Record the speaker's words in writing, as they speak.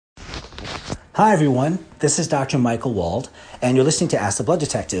Hi, everyone. This is Dr. Michael Wald, and you're listening to Ask the Blood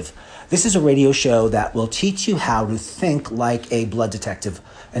Detective. This is a radio show that will teach you how to think like a blood detective.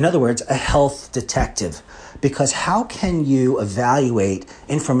 In other words, a health detective. Because how can you evaluate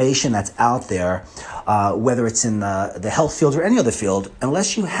information that's out there, whether it's in the health field or any other field,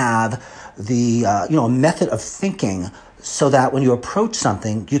 unless you have the a method of thinking so that when you approach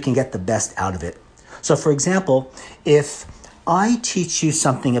something, you can get the best out of it. So, for example, if I teach you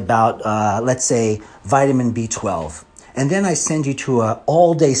something about, let's say, vitamin B12, and then I send you to an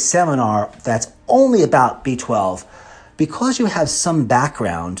all-day seminar that's only about B12. Because you have some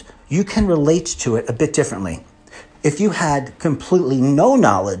background, you can relate to it a bit differently. If you had completely no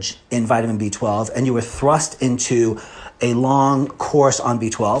knowledge in vitamin B12 and you were thrust into a long course on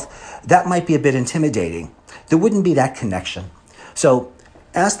B12, that might be a bit intimidating. There wouldn't be that connection. So,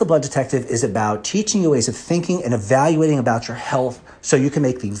 Ask the Blood Detective is about teaching you ways of thinking and evaluating about your health so you can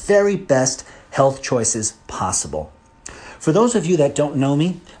make the very best health choices possible. For those of you that don't know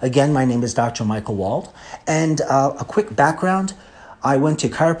me, again, my name is Dr. Michael Wald. And a quick background, I went to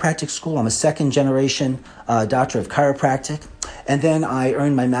chiropractic school. I'm a second generation doctor of chiropractic. And then I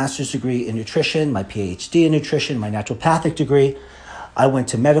earned my master's degree in nutrition, my PhD in nutrition, my naturopathic degree. I went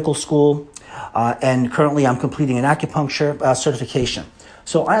to medical school, and currently I'm completing an acupuncture certification.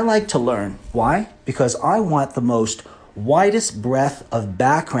 So I like to learn. Why? Because I want the most widest breadth of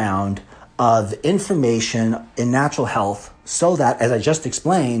background of information in natural health so that, as I just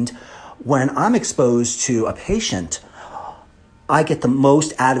explained, when I'm exposed to a patient, I get the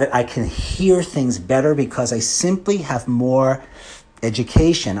most out of it. I can hear things better because I simply have more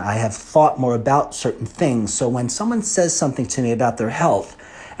education. I have thought more about certain things. So when someone says something to me about their health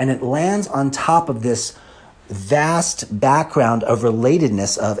and it lands on top of this vast background of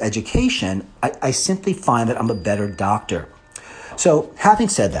relatedness of education, I simply find that I'm a better doctor. So having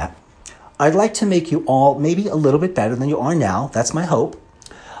said that, I'd like to make you all maybe a little bit better than you are now. That's my hope.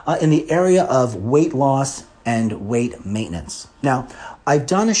 In the area of weight loss and weight maintenance. Now, I've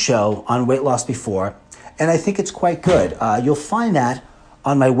done a show on weight loss before, and I think it's quite good. You'll find that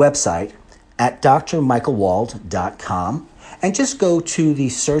on my website at drmichaelwald.com. And just go to the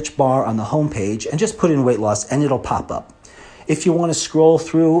search bar on the homepage and just put in weight loss and it'll pop up. If you want to scroll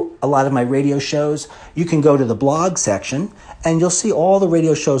through a lot of my radio shows, you can go to the blog section and you'll see all the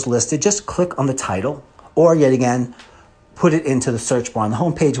radio shows listed. Just click on the title or yet again, put it into the search bar on the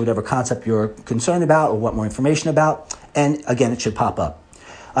homepage, whatever concept you're concerned about or want more information about. And again, it should pop up.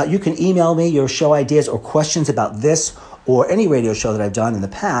 You can email me your show ideas or questions about this or any radio show that I've done in the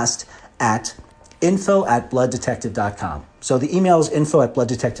past at info@blooddetective.com. So the email is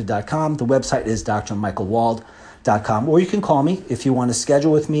info@blooddetective.com. The website is drmichaelwald.com. Or you can call me if you want to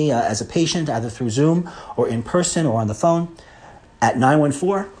schedule with me as a patient, either through Zoom or in person or on the phone at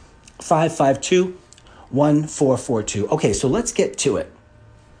 914-552-1442. Okay, so let's get to it.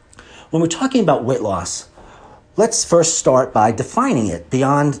 When we're talking about weight loss, let's first start by defining it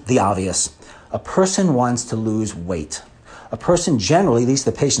beyond the obvious. A person wants to lose weight. A person generally, at least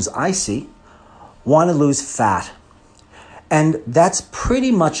the patients I see, want to lose fat. And that's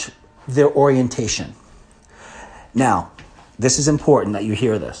pretty much their orientation. Now, this is important that you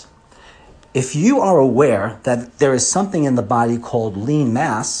hear this. If you are aware that there is something in the body called lean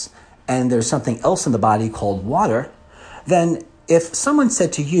mass and there's something else in the body called water, then if someone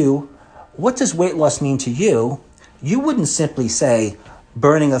said to you, what does weight loss mean to you? You wouldn't simply say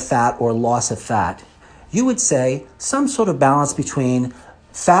burning of fat or loss of fat. You would say some sort of balance between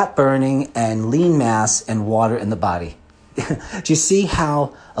fat burning and lean mass and water in the body. Do you see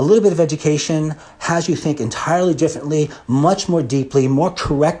how a little bit of education has you think entirely differently, much more deeply, more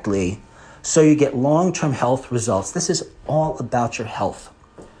correctly, so you get long-term health results? This is all about your health.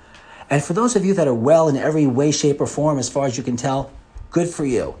 And for those of you that are well in every way, shape, or form, as far as you can tell, good for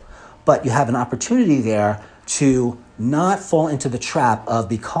you. But you have an opportunity there to not fall into the trap of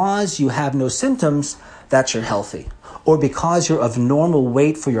because you have no symptoms, that you're healthy. Or because you're of normal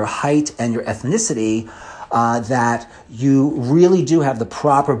weight for your height and your ethnicity, that you really do have the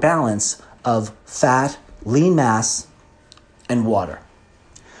proper balance of fat, lean mass, and water.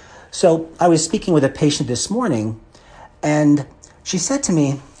 So I was speaking with a patient this morning, and she said to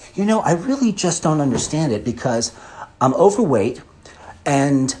me, I really just don't understand it because I'm overweight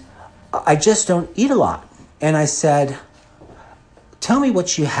and I just don't eat a lot. And I said, tell me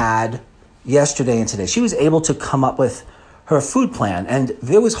what you had yesterday and today. She was able to come up with her food plan, and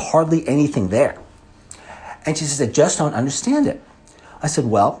there was hardly anything there. And she says, I just don't understand it. I said,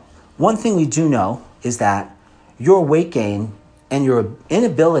 well, one thing we do know is that your weight gain and your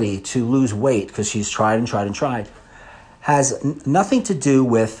inability to lose weight, because she's tried and tried and tried, has nothing to do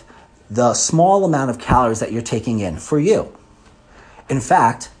with the small amount of calories that you're taking in for you. In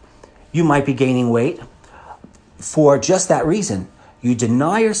fact, you might be gaining weight for just that reason. You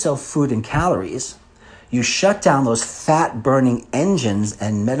deny yourself food and calories, you shut down those fat-burning engines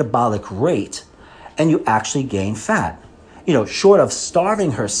and metabolic rate, and you actually gain fat. Short of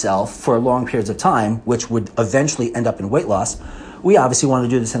starving herself for long periods of time, which would eventually end up in weight loss, we obviously want to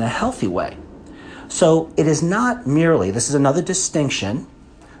do this in a healthy way. So it is not merely, this is another distinction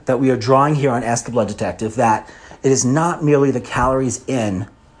that we are drawing here on Ask the Blood Detective, that it is not merely the calories in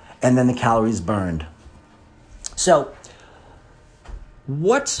and then the calories burned. So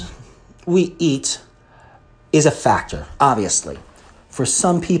what we eat is a factor, obviously. For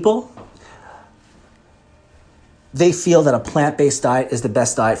some people, they feel that a plant-based diet is the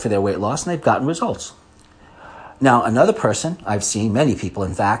best diet for their weight loss, and they've gotten results. Now, another person, I've seen many people,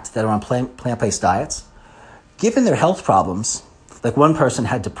 in fact, that are on plant-based diets, given their health problems, like one person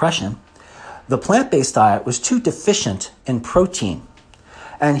had depression, the plant-based diet was too deficient in protein,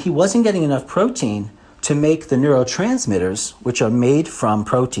 and he wasn't getting enough protein to make the neurotransmitters, which are made from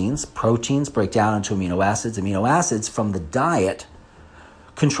proteins. Proteins break down into amino acids. Amino acids from the diet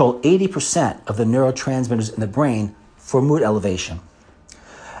control 80% of the neurotransmitters in the brain for mood elevation.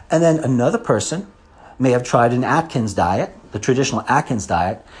 And then another person may have tried an Atkins diet, the traditional Atkins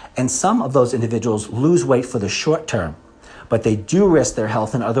diet, and some of those individuals lose weight for the short term, but they do risk their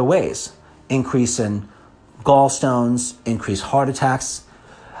health in other ways. Increase in gallstones, increased heart attacks.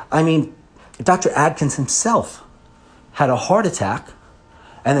 I mean, Dr. Atkins himself had a heart attack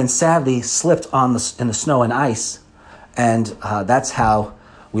and then sadly slipped in the snow and ice, and that's how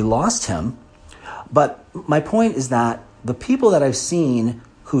we lost him. But my point is that the people that I've seen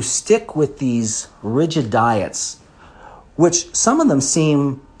who stick with these rigid diets, which some of them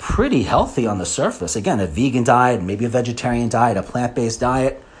seem pretty healthy on the surface, again, a vegan diet, maybe a vegetarian diet, a plant-based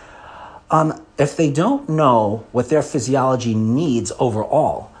diet, if they don't know what their physiology needs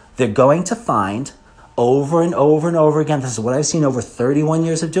overall, they're going to find over and over and over again, this is what I've seen over 31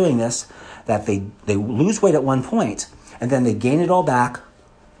 years of doing this, that they lose weight at one point and then they gain it all back,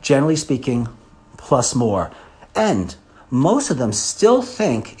 generally speaking, plus more. And most of them still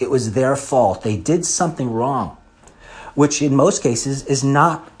think it was their fault. They did something wrong, which in most cases is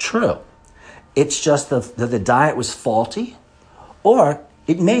not true. It's just that the diet was faulty, or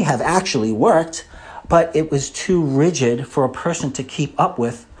it may have actually worked, but it was too rigid for a person to keep up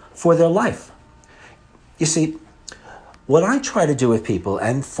with for their life. You see, what I try to do with people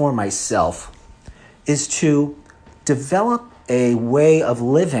and for myself is to develop a way of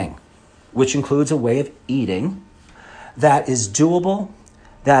living, which includes a way of eating, that is doable,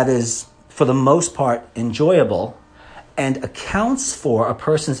 that is, for the most part, enjoyable, and accounts for a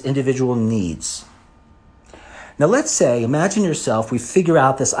person's individual needs. Now, let's say, imagine yourself, we figure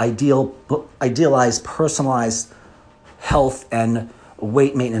out this idealized, personalized health and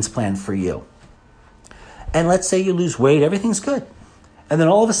weight maintenance plan for you. And let's say you lose weight, everything's good. And then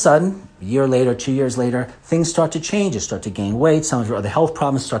all of a sudden, a year later, 2 years later, things start to change. You start to gain weight. Some of your other health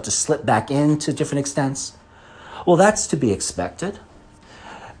problems start to slip back in to different extents. Well, that's to be expected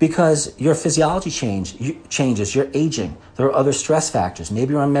because your physiology changes, you're aging. There are other stress factors.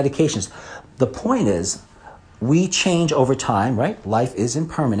 Maybe you're on medications. The point is, we change over time, right? Life is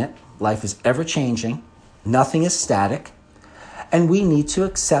impermanent. Life is ever changing. Nothing is static. And we need to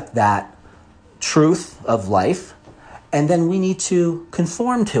accept that truth of life, and then we need to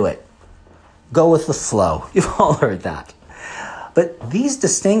conform to it. Go with the flow. You've all heard that. But these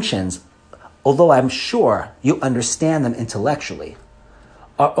distinctions, although I'm sure you understand them intellectually,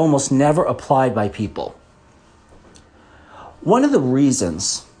 are almost never applied by people. One of the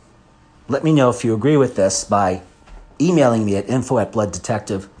reasons, let me know if you agree with this by emailing me at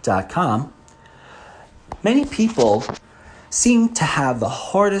info@blooddetective.com, many people seem to have the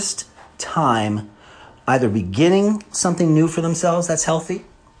hardest time either beginning something new for themselves that's healthy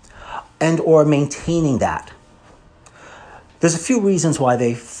and or maintaining that. There's a few reasons why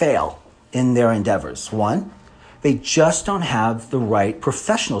they fail in their endeavors. One, they just don't have the right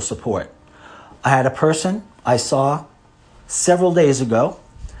professional support. I had a person I saw several days ago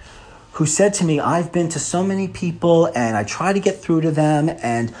who said to me, I've been to so many people and I try to get through to them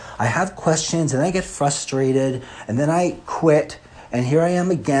and I have questions and I get frustrated and then I quit and here I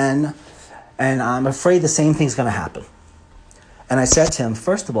am again and I'm afraid the same thing's going to happen. And I said to him,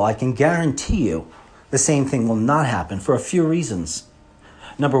 first of all, I can guarantee you the same thing will not happen for a few reasons.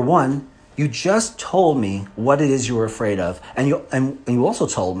 Number one, you just told me what it is you were afraid of. And you also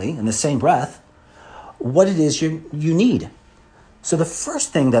told me in the same breath what it is you need. So the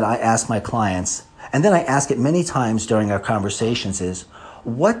first thing that I ask my clients, and then I ask it many times during our conversations, is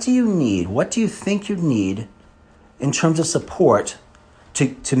What do you need? What do you think you need in terms of support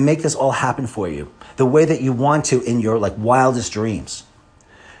to make this all happen for you the way that you want to in your wildest dreams?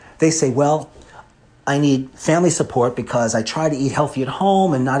 They say, well, I need family support because I try to eat healthy at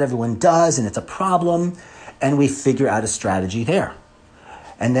home and not everyone does, and it's a problem. And we figure out a strategy there.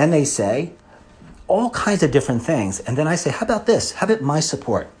 And then they say all kinds of different things. And then I say, how about this? How about my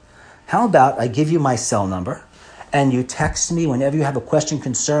support? How about I give you my cell number and you text me whenever you have a question,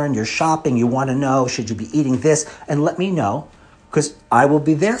 concern, you're shopping, you want to know, should you be eating this? And let me know, because I will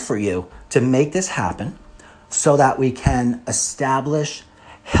be there for you to make this happen so that we can establish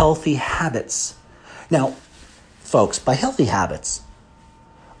healthy habits. Now, folks, by healthy habits,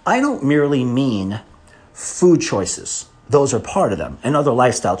 I don't merely mean food choices. Those are part of them, and other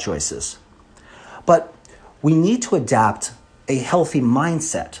lifestyle choices. But we need to adapt a healthy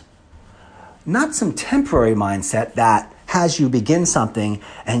mindset, not some temporary mindset that has you begin something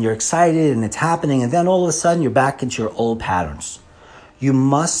and you're excited and it's happening, and then all of a sudden you're back into your old patterns. You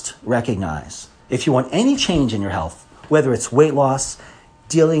must recognize, if you want any change in your health, whether it's weight loss,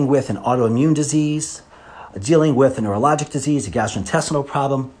 dealing with an autoimmune disease, dealing with a neurologic disease, a gastrointestinal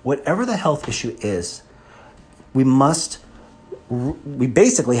problem, whatever the health issue is, we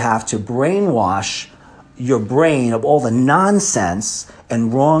basically have to brainwash your brain of all the nonsense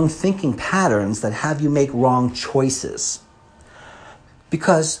and wrong thinking patterns that have you make wrong choices.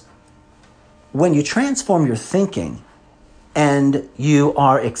 Because when you transform your thinking and you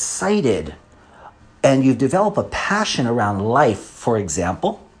are excited and you develop a passion around life, for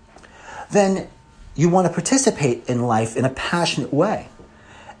example, then you want to participate in life in a passionate way.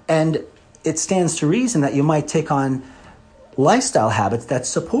 And it stands to reason that you might take on lifestyle habits that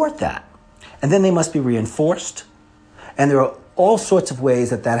support that. And then they must be reinforced. And there are all sorts of ways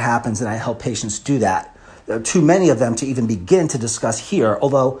that happens, and I help patients do that. There are too many of them to even begin to discuss here,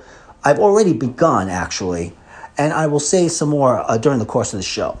 although I've already begun, actually, and I will say some more during the course of the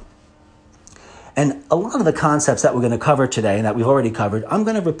show. And a lot of the concepts that we're going to cover today and that we've already covered, I'm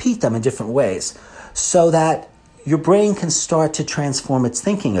going to repeat them in different ways so that your brain can start to transform its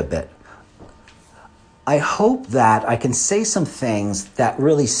thinking a bit. I hope that I can say some things that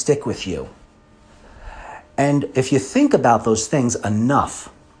really stick with you. And if you think about those things enough,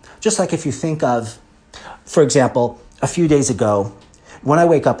 just like if you think of, for example, a few days ago, when I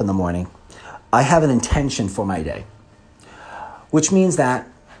wake up in the morning, I have an intention for my day, which means that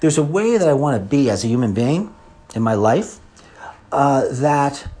there's a way that I want to be as a human being in my life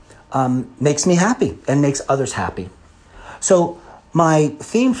that makes me happy and makes others happy. So my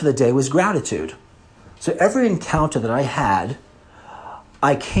theme for the day was gratitude. So every encounter that I had,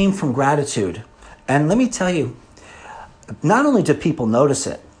 I came from gratitude. And let me tell you, not only do people notice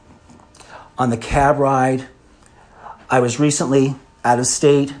it, on the cab ride, I was recently out of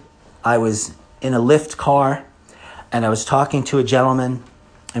state, I was in a Lyft car, and I was talking to a gentleman,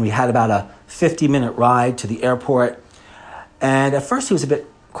 and we had about a 50-minute ride to the airport. And at first he was a bit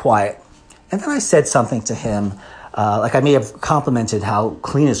quiet. And then I said something to him, like I may have complimented how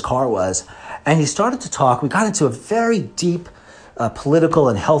clean his car was. And he started to talk. We got into a very deep political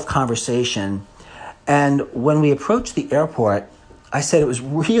and health conversation. And when we approached the airport, I said, it was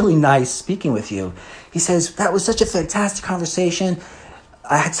really nice speaking with you. He says, that was such a fantastic conversation.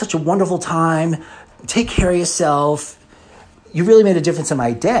 I had such a wonderful time. Take care of yourself. You really made a difference in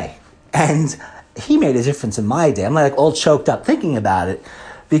my day. And he made a difference in my day. I'm like all choked up thinking about it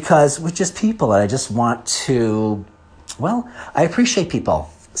because we're just people and I just want to, I appreciate people.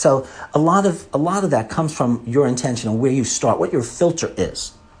 So a lot of that comes from your intention and where you start, what your filter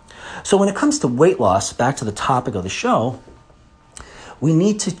is. So when it comes to weight loss, back to the topic of the show, we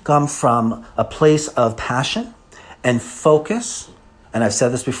need to come from a place of passion and focus. And I've said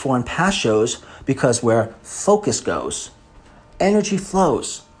this before in past shows, because where focus goes, energy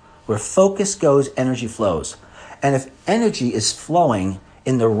flows. Where focus goes, energy flows. And if energy is flowing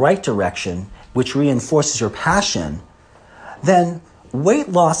in the right direction, which reinforces your passion, then weight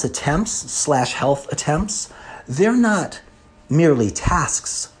loss attempts / health attempts, they're not merely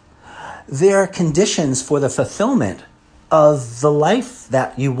tasks. They're conditions for the fulfillment of the life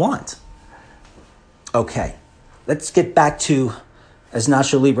that you want. Okay, let's get back to, as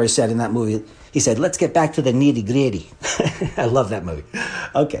Nacho Libre said in that movie, he said, let's get back to the nitty-gritty. I love that movie.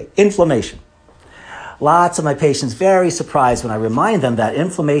 Okay, inflammation. Lots of my patients very surprised when I remind them that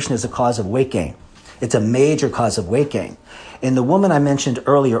inflammation is a cause of weight gain. It's a major cause of weight gain. And the woman I mentioned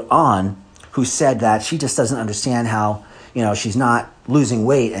earlier on who said that she just doesn't understand how, she's not losing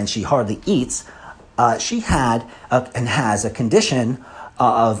weight and she hardly eats, she had and has a condition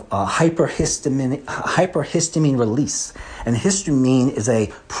of hyperhistamine release. And histamine is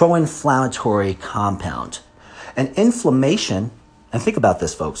a pro-inflammatory compound. And inflammation, and think about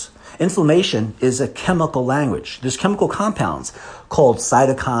this, folks, inflammation is a chemical language. There's chemical compounds called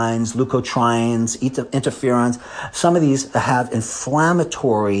cytokines, leukotrienes, interferons. Some of these have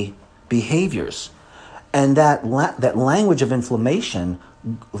inflammatory behaviors. And that language of inflammation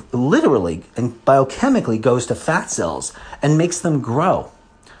literally and biochemically goes to fat cells and makes them grow.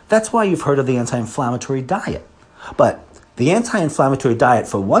 That's why you've heard of the anti-inflammatory diet. But the anti-inflammatory diet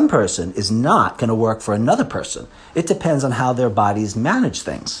for one person is not going to work for another person. It depends on how their bodies manage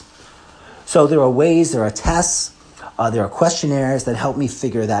things. So there are ways, there are tests, there are questionnaires that help me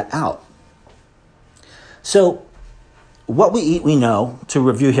figure that out. So what we eat, we know, to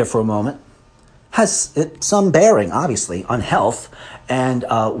review here for a moment, has some bearing, obviously, on health and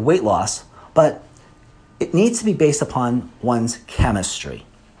weight loss, but it needs to be based upon one's chemistry.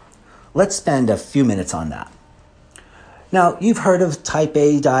 Let's spend a few minutes on that. Now, you've heard of type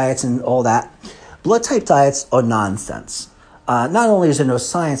A diets and all that. Blood type diets are nonsense. Not only is there no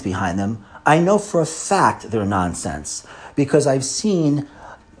science behind them, I know for a fact they're nonsense because I've seen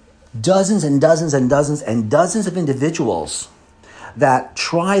dozens and dozens and dozens and dozens of individuals that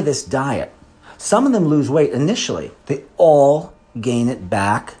try this diet. Some of them lose weight initially. They all gain it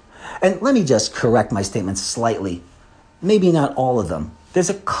back. And let me just correct my statement slightly. Maybe not all of them. There's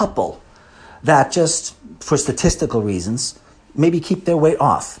a couple that just, for statistical reasons, maybe keep their weight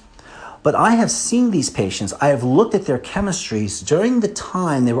off. But I have seen these patients. I have looked at their chemistries during the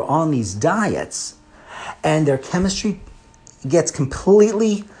time they were on these diets, and their chemistry gets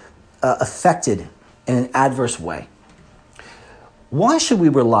completely affected in an adverse way. Why should we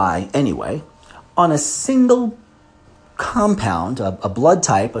rely, anyway, on a single compound, a blood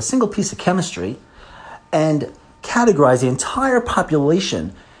type, a single piece of chemistry, and categorize the entire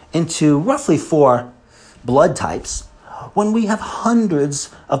population into roughly 4 blood types when we have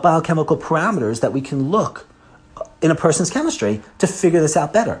hundreds of biochemical parameters that we can look in a person's chemistry to figure this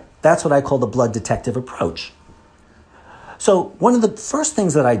out better? That's what I call the blood detective approach. So one of the first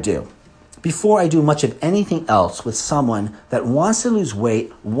things that I do before I do much of anything else with someone that wants to lose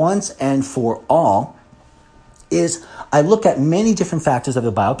weight once and for all is I look at many different factors of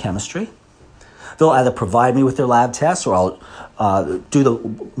the biochemistry. They'll either provide me with their lab tests or I'll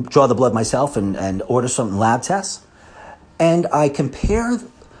draw the blood myself and order some lab tests. And I compare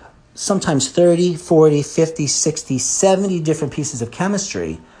sometimes 30, 40, 50, 60, 70 different pieces of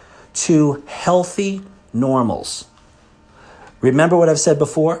chemistry to healthy normals. Remember what I've said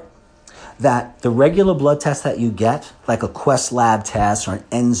before? That the regular blood test that you get, like a Quest lab test or an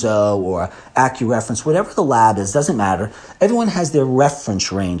Enzo or AccuReference, whatever the lab is, doesn't matter. Everyone has their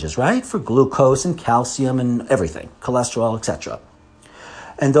reference ranges, right? For glucose and calcium and everything, cholesterol, etc.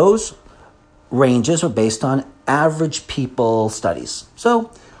 And those ranges are based on average people studies.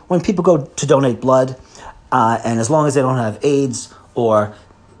 So when people go to donate blood, and as long as they don't have AIDS or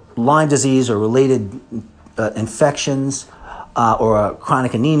Lyme disease or related infections, or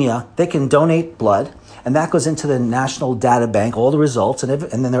chronic anemia, they can donate blood, and that goes into the national data bank, all the results,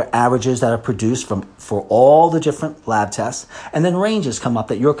 and then there are averages that are produced for all the different lab tests, and then ranges come up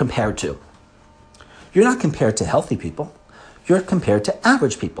that you're compared to. You're not compared to healthy people. You're compared to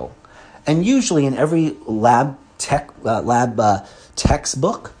average people. And usually in every lab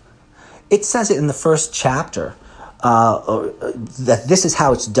textbook, it says it in the first chapter that this is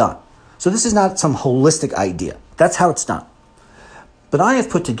how it's done. So this is not some holistic idea. That's how it's done. But I have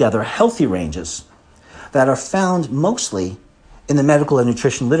put together healthy ranges that are found mostly in the medical and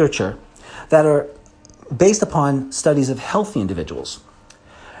nutrition literature that are based upon studies of healthy individuals.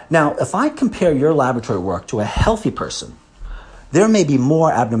 Now, if I compare your laboratory work to a healthy person, there may be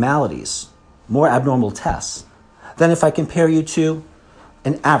more abnormalities, more abnormal tests, than if I compare you to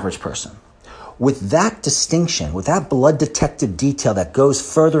an average person. With that distinction, with that blood detective detail that goes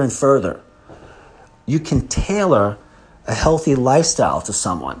further and further, you can tailor a healthy lifestyle to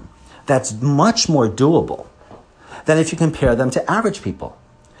someone that's much more doable than if you compare them to average people.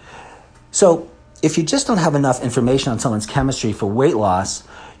 So if you just don't have enough information on someone's chemistry for weight loss,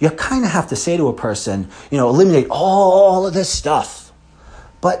 you kind of have to say to a person, eliminate all of this stuff.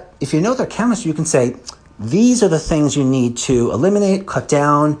 But if you know their chemistry, you can say, these are the things you need to eliminate, cut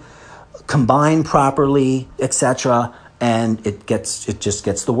down, combine properly, etc., and it just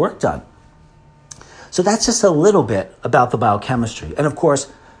gets the work done. So that's just a little bit about the biochemistry. And of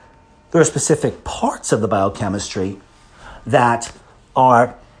course, there are specific parts of the biochemistry that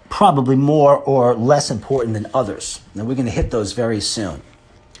are probably more or less important than others. And we're going to hit those very soon.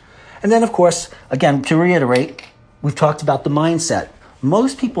 And then, of course, again, to reiterate, we've talked about the mindset.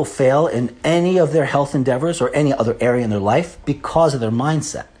 Most people fail in any of their health endeavors or any other area in their life because of their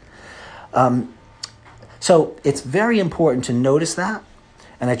mindset. So it's very important to notice that.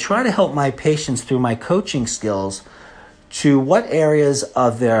 And I try to help my patients through my coaching skills to what areas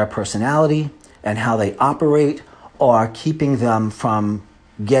of their personality and how they operate are keeping them from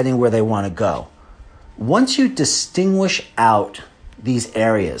getting where they want to go. Once you distinguish out these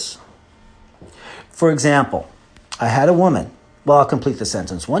areas, for example, I had a woman, well, I'll complete the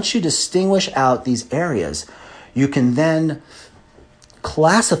sentence. Once you distinguish out these areas, you can then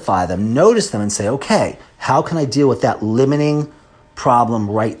classify them, notice them, and say, okay, how can I deal with that limiting problem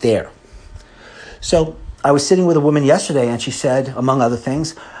right there? So I was sitting with a woman yesterday, and she said, among other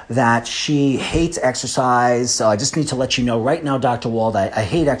things, that she hates exercise. So I just need to let you know right now, Dr. Wald, I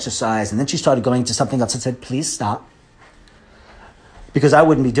hate exercise. And then she started going to something else and said, please stop. Because I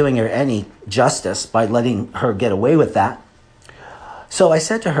wouldn't be doing her any justice by letting her get away with that. So I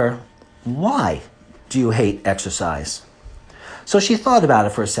said to her, why do you hate exercise? So she thought about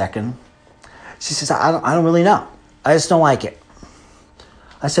it for a second. She says, I don't really know. I just don't like it.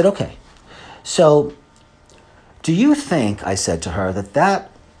 I said, okay. So do you think, I said to her, that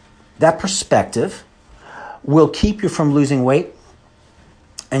perspective will keep you from losing weight?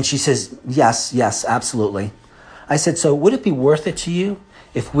 And she says, yes, absolutely. I said, so would it be worth it to you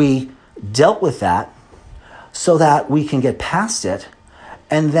if we dealt with that so that we can get past it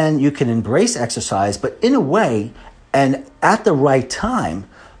and then you can embrace exercise, but in a way and at the right time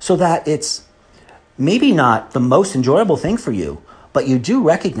so that it's maybe not the most enjoyable thing for you, but you do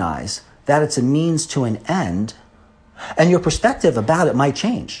recognize that it's a means to an end and your perspective about it might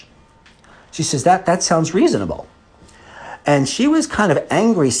change. She says, that sounds reasonable. And she was kind of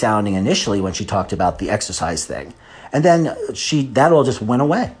angry sounding initially when she talked about the exercise thing. And then that all just went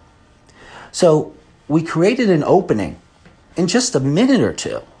away. So we created an opening in just a minute or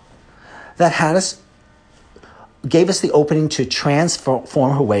two that gave us the opening to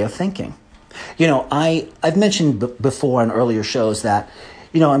transform her way of thinking. You know, I've mentioned before in earlier shows that,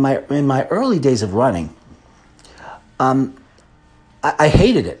 you know, in my early days of running, I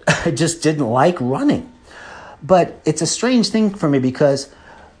hated it. I just didn't like running. But it's a strange thing for me because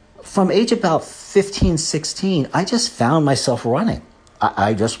from age about 15, 16, I just found myself running.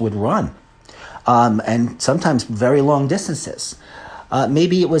 I just would run. And sometimes very long distances.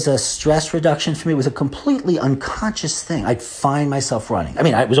 Maybe it was a stress reduction for me. It was a completely unconscious thing. I'd find myself running. I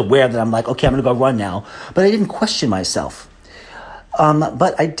mean, I was aware that I'm like, okay, I'm going to go run now. But I didn't question myself.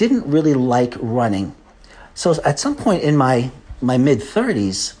 But I didn't really like running. So at some point in my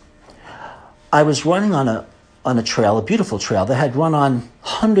mid-30s, I was running on a trail, a beautiful trail that I had run on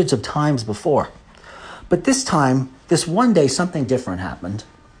hundreds of times before. But this one day, something different happened.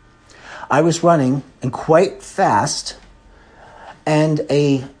 I was running and quite fast, and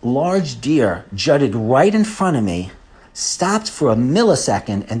a large deer jutted right in front of me, stopped for a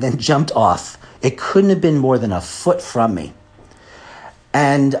millisecond, and then jumped off. It couldn't have been more than a foot from me.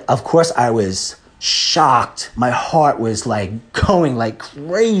 And of course, I was shocked. My heart was like going like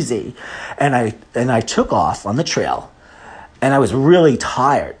crazy. And I took off on the trail. And I was really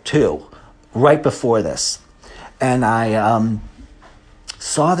tired too, right before this. And I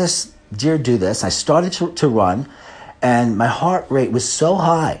saw this deer do this. I started to run, and my heart rate was so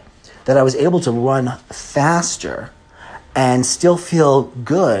high that I was able to run faster and still feel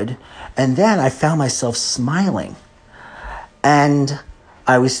good. And then I found myself smiling. And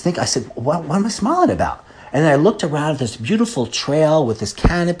I said, what am I smiling about? And then I looked around at this beautiful trail with this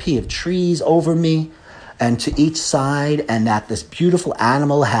canopy of trees over me and to each side, and that this beautiful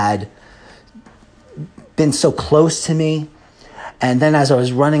animal had been so close to me. And then as I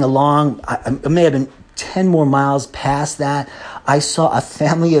was running along, it may have been 10 more miles past that, I saw a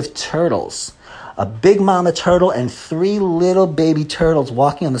family of turtles, a big mama turtle and 3 little baby turtles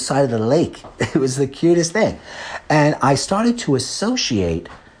walking on the side of the lake. It was the cutest thing. And I started to associate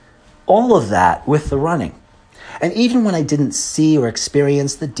all of that with the running. And even when I didn't see or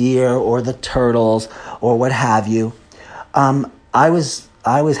experience the deer or the turtles or what have you, I was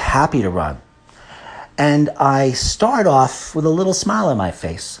happy to run. And I start off with a little smile on my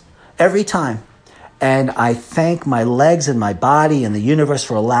face every time. And I thank my legs and my body and the universe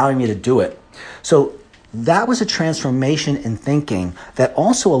for allowing me to do it. So that was a transformation in thinking that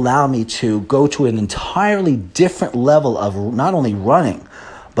also allowed me to go to an entirely different level of not only running,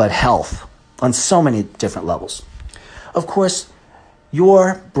 but health on so many different levels. Of course,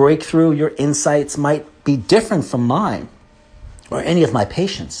 your breakthrough, your insights might be different from mine or any of my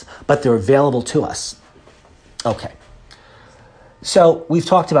patients, but they're available to us. Okay. So we've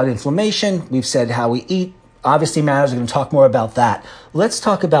talked about inflammation. We've said how we eat obviously matters. We're going to talk more about that. Let's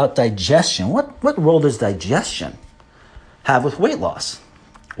talk about digestion. What role does digestion have with weight loss?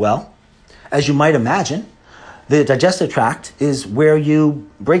 Well, as you might imagine, the digestive tract is where you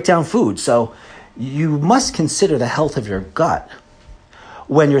break down food. So you must consider the health of your gut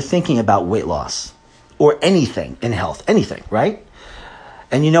when you're thinking about weight loss or anything in health, anything, right?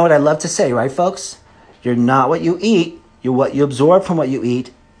 And you know what I love to say, right, folks? You're not what you eat. You're what you absorb from what you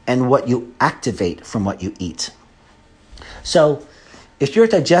eat and what you activate from what you eat. So if your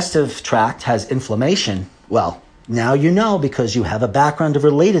digestive tract has inflammation, well, now you know, because you have a background of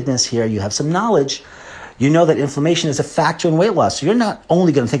relatedness here, you have some knowledge, you know that inflammation is a factor in weight loss. So you're not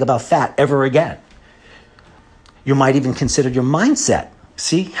only going to think about fat ever again. You might even consider your mindset.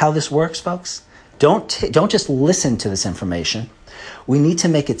 See how this works, folks? Don't just listen to this information. We need to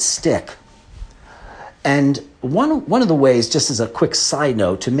make it stick. And one of the ways, just as a quick side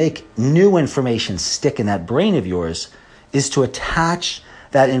note, to make new information stick in that brain of yours is to attach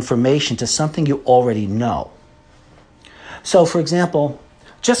that information to something you already know. So, for example,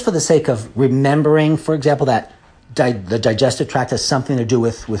 just for the sake of remembering, for example, that the digestive tract has something to do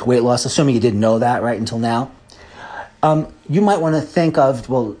with weight loss, assuming you didn't know that right until now, you might want to think of,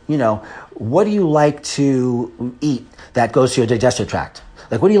 well, what do you like to eat that goes to your digestive tract?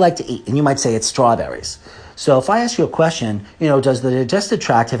 Like, what do you like to eat? And you might say it's strawberries. So if I ask you a question, does the digestive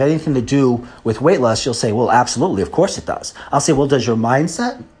tract have anything to do with weight loss? You'll say, well, absolutely. Of course it does. I'll say, well, does your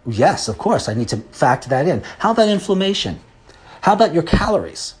mindset? Yes, of course. I need to factor that in. How about inflammation? How about your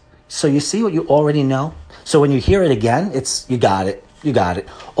calories? So you see what you already know? So when you hear it again, you got it. You got it.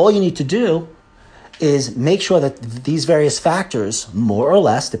 All you need to do is make sure that these various factors, more or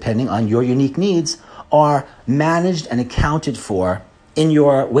less, depending on your unique needs, are managed and accounted for in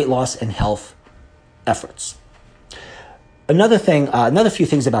your weight loss and health efforts. Another few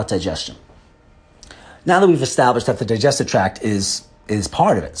things about digestion. Now that we've established that the digestive tract is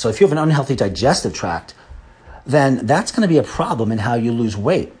part of it, so if you have an unhealthy digestive tract, then that's going to be a problem in how you lose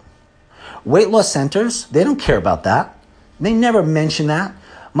weight. Weight loss centers, they don't care about that. They never mention that.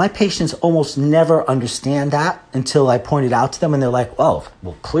 My patients almost never understand that until I point it out to them, and they're like, oh,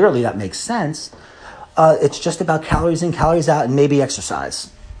 well, clearly that makes sense. It's just about calories in, calories out, and maybe exercise.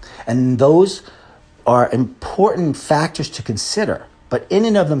 And those are important factors to consider. But in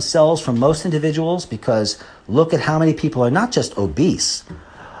and of themselves, for most individuals, because look at how many people are not just obese,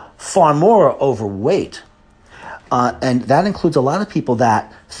 far more are overweight. And that includes a lot of people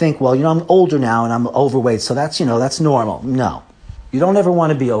that think, well, I'm older now and I'm overweight, so that's normal. No, you don't ever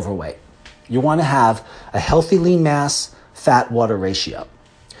want to be overweight. You want to have a healthy lean mass fat-water ratio.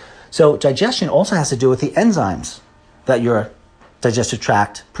 So digestion also has to do with the enzymes that your digestive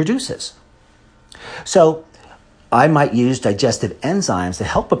tract produces. So I might use digestive enzymes to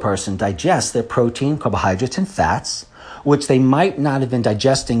help a person digest their protein, carbohydrates, and fats, which they might not have been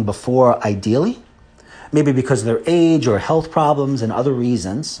digesting before ideally, maybe because of their age or health problems and other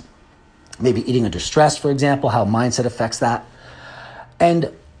reasons, maybe eating under stress, for example, how mindset affects that.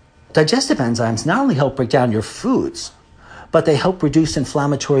 And digestive enzymes not only help break down your foods, but they help reduce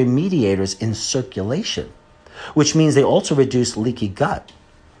inflammatory mediators in circulation, which means they also reduce leaky gut,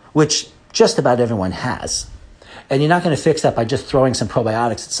 which just about everyone has. And you're not going to fix that by just throwing some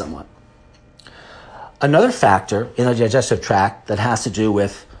probiotics at someone. Another factor in the digestive tract that has to do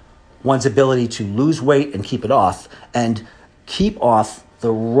with one's ability to lose weight and keep it off, and keep off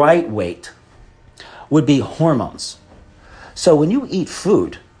the right weight, would be hormones. So when you eat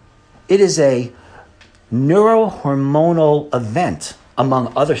food, it is a neurohormonal event,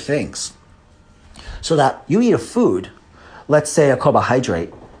 among other things. So that you eat a food, let's say a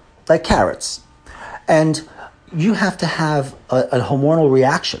carbohydrate, like carrots, and you have to have a hormonal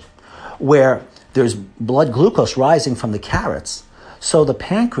reaction where there's blood glucose rising from the carrots. So the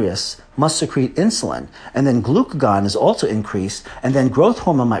pancreas must secrete insulin, and then glucagon is also increased, and then growth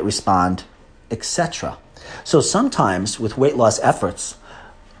hormone might respond, etc. So sometimes with weight loss efforts,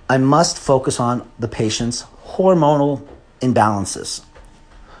 I must focus on the patient's hormonal imbalances.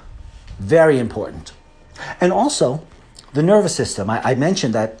 Very important. And also the nervous system. I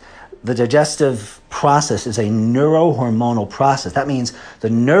mentioned that the digestive process is a neurohormonal process. That means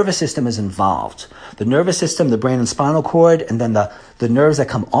the nervous system is involved. The nervous system, the brain and spinal cord, and then the nerves that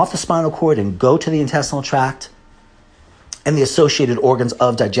come off the spinal cord and go to the intestinal tract, and the associated organs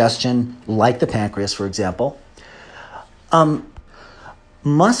of digestion, like the pancreas, for example,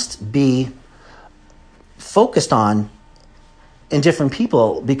 must be focused on in different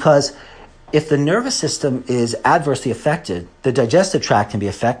people, because if the nervous system is adversely affected, the digestive tract can be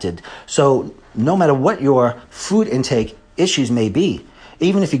affected. So no matter what your food intake issues may be,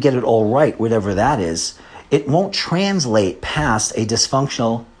 even if you get it all right, whatever that is, it won't translate past a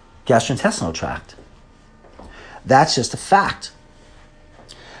dysfunctional gastrointestinal tract. That's just a fact.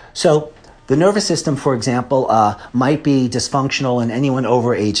 So the nervous system, for example, might be dysfunctional in anyone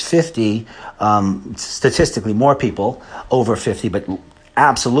over age 50, statistically more people over 50, but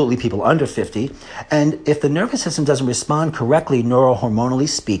absolutely people under 50. And if the nervous system doesn't respond correctly neurohormonally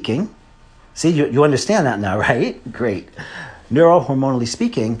speaking, see, you understand that now, right? Great. Neurohormonally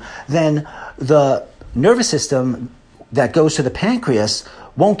speaking, then the nervous system that goes to the pancreas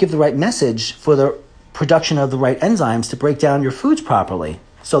won't give the right message for the production of the right enzymes to break down your foods properly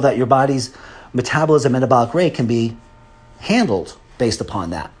so that your body's metabolism metabolic rate can be handled based upon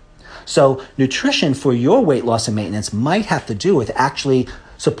that. So nutrition for your weight loss and maintenance might have to do with actually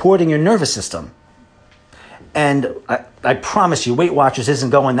supporting your nervous system. And I promise you, Weight Watchers isn't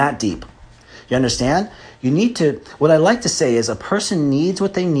going that deep. You understand? What I like to say is a person needs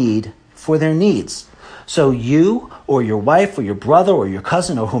what they need for their needs. So you or your wife or your brother or your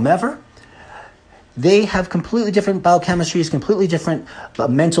cousin or whomever, they have completely different biochemistries, completely different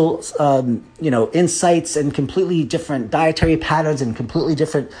mental, insights, and completely different dietary patterns, and completely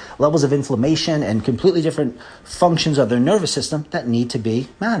different levels of inflammation, and completely different functions of their nervous system that need to be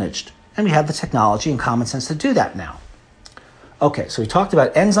managed. And we have the technology and common sense to do that now. Okay, so we talked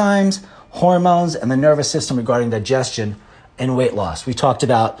about enzymes, hormones, and the nervous system regarding digestion and weight loss. We talked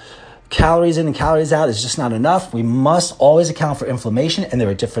about calories in and calories out is just not enough. We must always account for inflammation, and there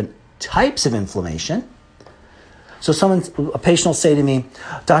are different types of inflammation. So a patient will say to me,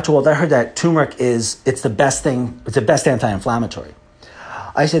 Dr. Wald, I heard that turmeric it's the best anti-inflammatory.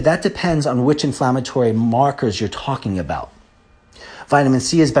 I said, that depends on which inflammatory markers you're talking about. Vitamin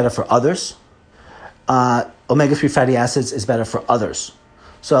C is better for others. Omega-3 fatty acids is better for others.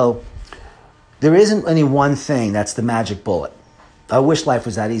 So there isn't any one thing that's the magic bullet. I wish life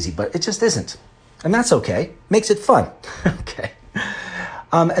was that easy, but it just isn't. And that's okay. Makes it fun. Okay.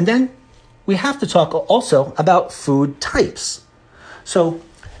 And then we have to talk also about food types. So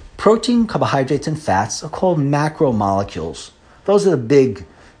protein, carbohydrates, and fats are called macromolecules. Those are the big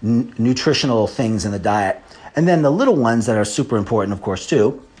nutritional things in the diet. And then the little ones that are super important, of course,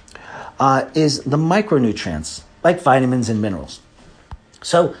 too, is the micronutrients, like vitamins and minerals.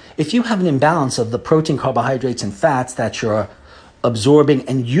 So if you have an imbalance of the protein, carbohydrates, and fats that you're absorbing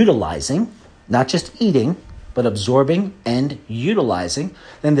and utilizing, not just eating, but absorbing and utilizing,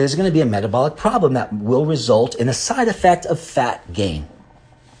 then there's going to be a metabolic problem that will result in a side effect of fat gain.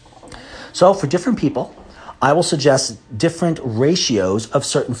 So for different people, I will suggest different ratios of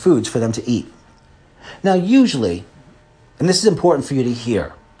certain foods for them to eat. Now usually, and this is important for you to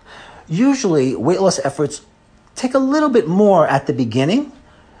hear, usually weight loss efforts take a little bit more at the beginning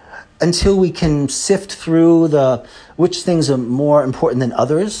until we can sift through which things are more important than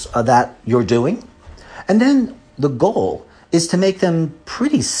others that you're doing. And then the goal is to make them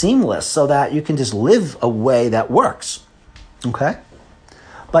pretty seamless so that you can just live a way that works, okay?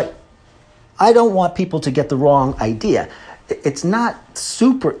 But I don't want people to get the wrong idea. It's not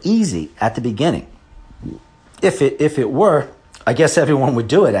super easy at the beginning. If it were, I guess everyone would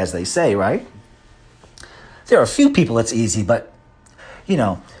do it, as they say, right? There are a few people it's easy, but,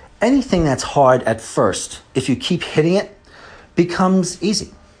 anything that's hard at first, if you keep hitting it, becomes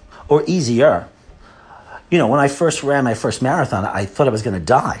easy or easier. When I first ran my first marathon, I thought I was going to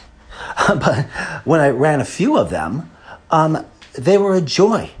die. But when I ran a few of them, they were a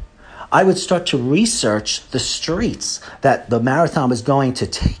joy. I would start to research the streets that the marathon was going to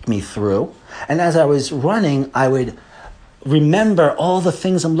take me through. And as I was running, I would remember all the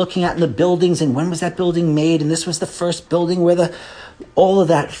things I'm looking at in the buildings and when was that building made. And this was the first building where all of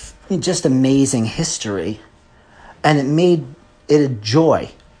that just amazing history. And it made it a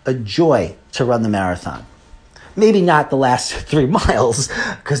joy to run the marathon. Maybe not the last 3 miles,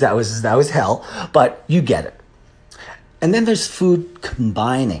 because that was hell, but you get it. And then there's food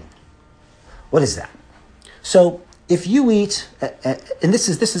combining. What is that? So if you eat, and this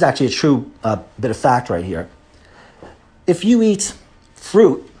is actually a true bit of fact right here. If you eat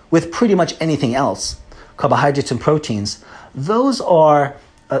fruit with pretty much anything else, carbohydrates and proteins, those are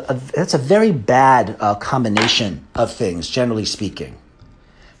that's a very bad combination of things, generally speaking.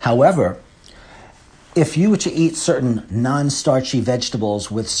 However, if you were to eat certain non-starchy vegetables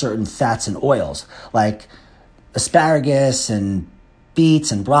with certain fats and oils, like asparagus and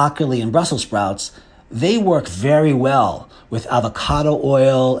beets and broccoli and Brussels sprouts, they work very well with avocado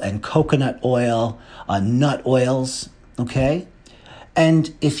oil and coconut oil, nut oils, okay?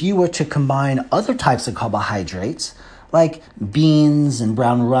 And if you were to combine other types of carbohydrates, like beans and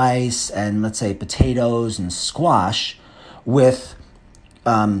brown rice and, let's say, potatoes and squash with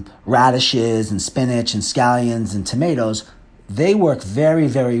radishes and spinach and scallions and tomatoes, they work very,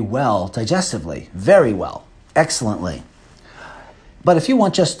 very well digestively, very well, excellently. But if you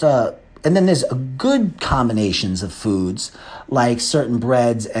want just, and then there's good combinations of foods like certain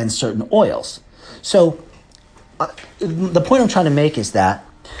breads and certain oils. So the point I'm trying to make is that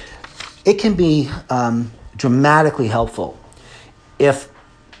it can be dramatically helpful if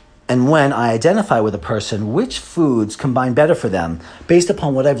and when I identify with a person which foods combine better for them based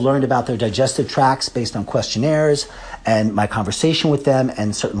upon what I've learned about their digestive tracts, based on questionnaires and my conversation with them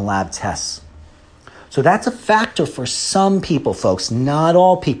and certain lab tests. So that's a factor for some people, folks, not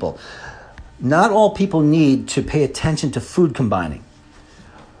all people. Not all people need to pay attention to food combining.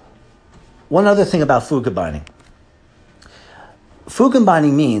 One other thing about food combining. Food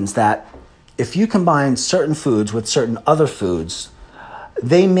combining means that if you combine certain foods with certain other foods,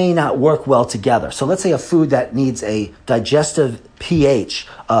 they may not work well together. So let's say a food that needs a digestive pH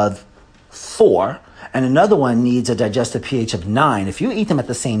of 4 and another one needs a digestive pH of 9. If you eat them at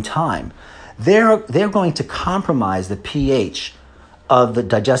the same time, they're going to compromise the pH of the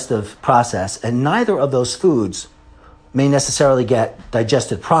digestive process, and neither of those foods may necessarily get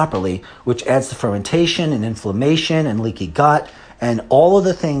digested properly, which adds to fermentation and inflammation and leaky gut and all of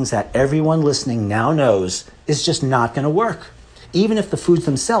the things that everyone listening now knows is just not going to work, even if the foods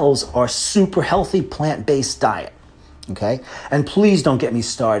themselves are super healthy plant-based diet, okay? And please don't get me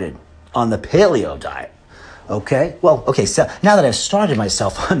started on the paleo diet, okay? Well, okay, so now that I've started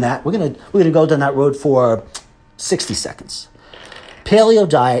myself on that, we're gonna go down that road for 60 seconds. Paleo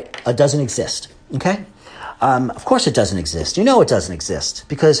diet doesn't exist, okay? Of course it doesn't exist. You know it doesn't exist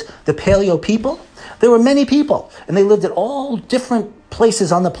because the paleo people, there were many people and they lived at all different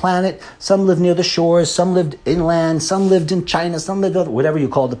places on the planet. Some lived near the shores, some lived inland, some lived in China, some lived whatever you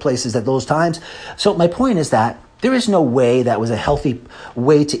called the places at those times. So my point is that there is no way that was a healthy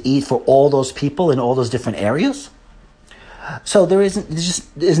way to eat for all those people in all those different areas. So there just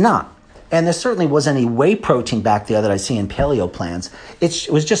is not. And there certainly wasn't any whey protein back there that I see in paleo plans. It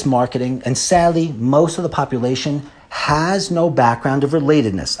was just marketing. And sadly, most of the population has no background of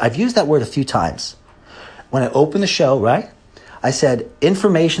relatedness. I've used that word a few times. When I opened the show, right, I said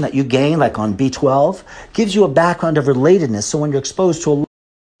information that you gain, like on B12, gives you a background of relatedness. So when you're exposed to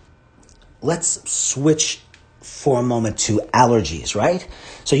let's switch for a moment to allergies, right?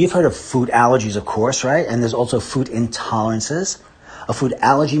 So you've heard of food allergies, of course, right? And there's also food intolerances. A food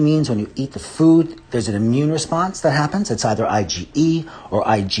allergy means when you eat the food, there's an immune response that happens. It's either IgE or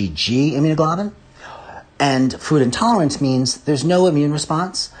IgG immunoglobulin. And food intolerance means there's no immune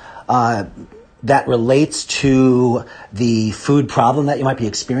response that relates to the food problem that you might be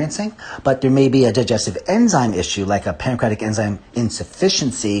experiencing, but there may be a digestive enzyme issue like a pancreatic enzyme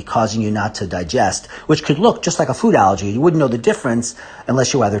insufficiency causing you not to digest, which could look just like a food allergy. You wouldn't know the difference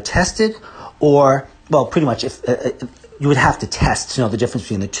unless you either tested or, well, pretty much if you would have to test to know the difference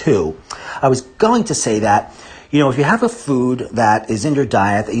between the two. I was going to say that, if you have a food that is in your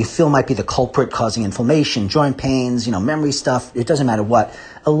diet that you feel might be the culprit causing inflammation, joint pains, memory stuff, it doesn't matter what,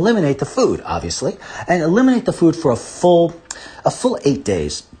 eliminate the food, obviously, and eliminate the food for a full 8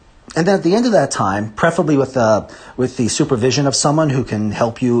 days. And then at the end of that time, preferably with the supervision of someone who can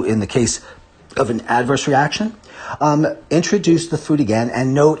help you in the case of an adverse reaction, introduce the food again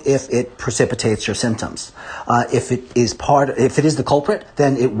and note if it precipitates your symptoms. If it is the culprit,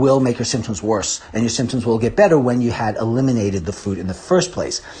 then it will make your symptoms worse, and your symptoms will get better when you had eliminated the food in the first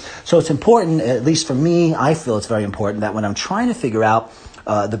place. So it's important, at least for me, I feel it's very important that when I'm trying to figure out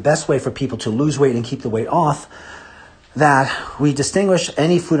the best way for people to lose weight and keep the weight off, that we distinguish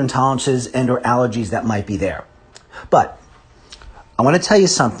any food intolerances and or allergies that might be there. But I want to tell you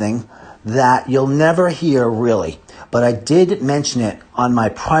something that you'll never hear really, but I did mention it on my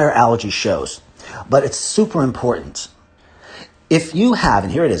prior allergy shows, but it's super important. If you have,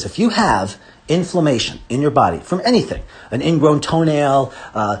 and here it is, if you have inflammation in your body from anything, an ingrown toenail,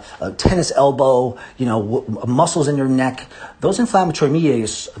 a tennis elbow, muscles in your neck, those inflammatory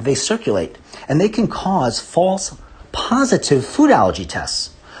mediators, they circulate and they can cause false positive food allergy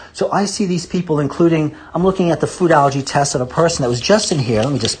tests. So I see these people, including, I'm looking at the food allergy test of a person that was just in here.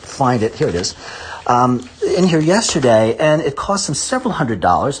 Let me just find it. Here it is. In here yesterday, and it cost him several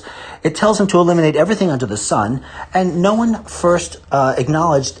 $100s. It tells him to eliminate everything under the sun, and no one first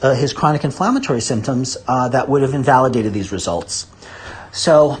acknowledged his chronic inflammatory symptoms that would have invalidated these results.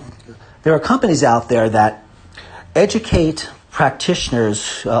 So there are companies out there that educate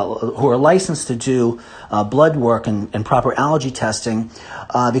practitioners who are licensed to do blood work and proper allergy testing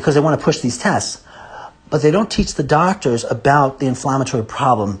because they want to push these tests. But they don't teach the doctors about the inflammatory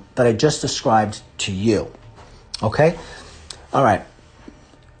problem that I just described to you. Okay? All right.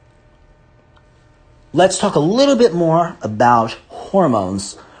 let's talk a little bit more about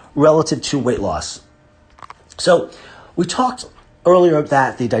hormones relative to weight loss. So we talked earlier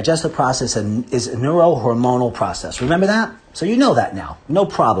that the digestive process is a neurohormonal process. Remember that? So you know that now. No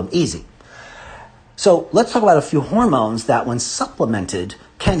problem. Easy. So let's talk about a few hormones that, when supplemented,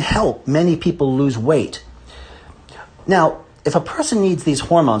 can help many people lose weight. Now, if a person needs these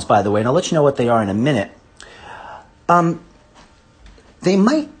hormones, by the way, and I'll let you know what they are in a minute, they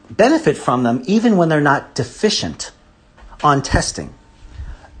might benefit from them even when they're not deficient on testing.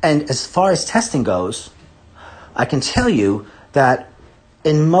 And as far as testing goes, I can tell you that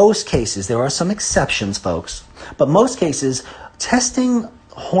in most cases, there are some exceptions, folks, but most cases, testing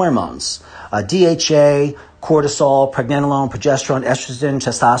hormones, DHA, cortisol, pregnenolone, progesterone, estrogen,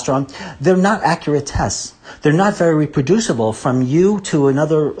 testosterone, they're not accurate tests. They're not very reproducible from you to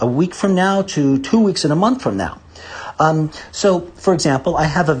a week from now to 2 weeks and a month from now. So, for example, I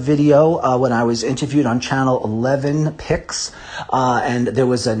have a video when I was interviewed on Channel 11 Picks, and there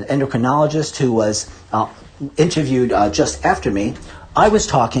was an endocrinologist who was interviewed just after me. I was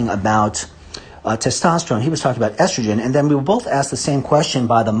talking about testosterone. He was talking about estrogen. And then we were both asked the same question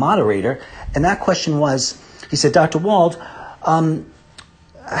by the moderator. And that question was, he said, Dr. Wald,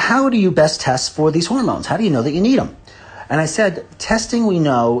 how do you best test for these hormones? How do you know that you need them? And I said, testing we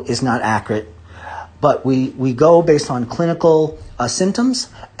know is not accurate, but we go based on clinical symptoms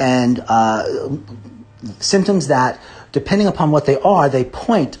and symptoms that, depending upon what they are, they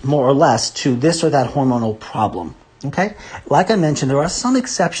point more or less to this or that hormonal problem. Okay? Like I mentioned, there are some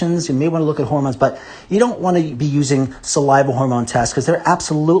exceptions. You may want to look at hormones, but you don't want to be using saliva hormone tests because they're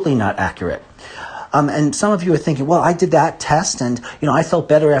absolutely not accurate. And some of you are thinking, well, I did that test and, I felt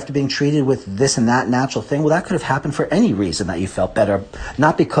better after being treated with this and that natural thing. Well, that could have happened for any reason that you felt better,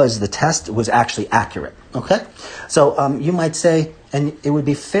 not because the test was actually accurate. Okay? So you might say, and it would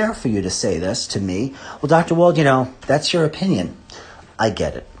be fair for you to say this to me, well, Dr. Wald, that's your opinion. I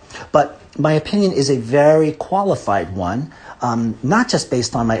get it. But my opinion is a very qualified one, not just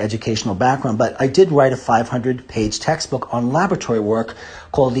based on my educational background, but I did write a 500-page textbook on laboratory work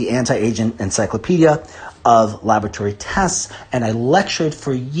called the Anti-Aging Encyclopedia of Laboratory Tests, and I lectured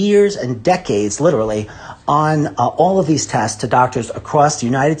for years and decades, literally, on all of these tests to doctors across the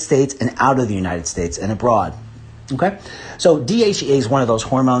United States and out of the United States and abroad. Okay? So DHEA is one of those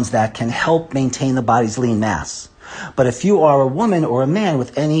hormones that can help maintain the body's lean mass. But if you are a woman or a man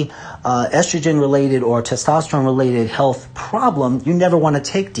with any estrogen-related or testosterone-related health problem, you never want to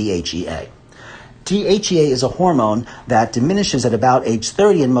take DHEA. DHEA is a hormone that diminishes at about age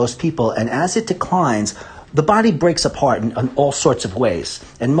 30 in most people, and as it declines, the body breaks apart in all sorts of ways.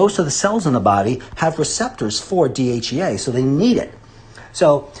 And most of the cells in the body have receptors for DHEA, so they need it.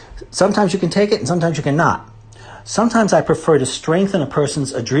 So sometimes you can take it and sometimes you cannot. Sometimes I prefer to strengthen a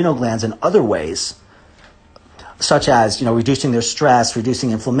person's adrenal glands in other ways, such as, reducing their stress, reducing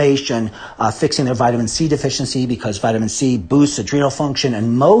inflammation, fixing their vitamin C deficiency, because vitamin C boosts adrenal function,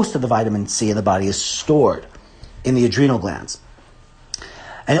 and most of the vitamin C in the body is stored in the adrenal glands.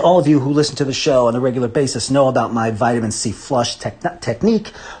 And all of you who listen to the show on a regular basis know about my vitamin C flush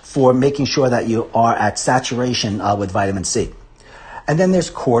technique for making sure that you are at saturation with vitamin C. And then there's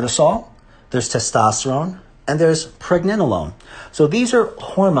cortisol, there's testosterone, and there's pregnenolone. So these are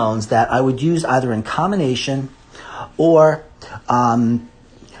hormones that I would use either in combination or one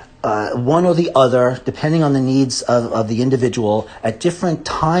or the other, depending on the needs of the individual at different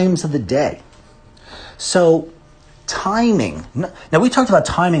times of the day. So timing. Now, we talked about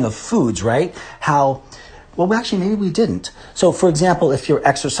timing of foods, right? Actually, maybe we didn't. So, for example, if you're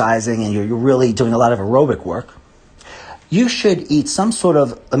exercising and you're really doing a lot of aerobic work, you should eat some sort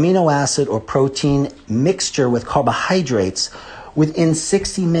of amino acid or protein mixture with carbohydrates within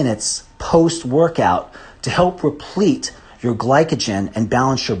 60 minutes post-workout to help replete your glycogen and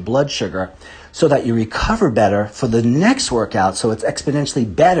balance your blood sugar so that you recover better for the next workout, so it's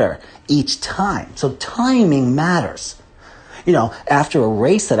exponentially better each time. So timing matters. After a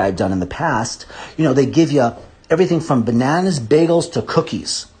race that I've done in the past, they give you everything from bananas, bagels to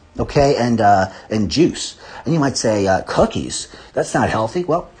cookies, okay, and juice. And you might say, cookies, that's not healthy.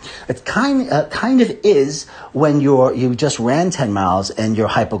 Well, it kind of is when you just ran 10 miles and you're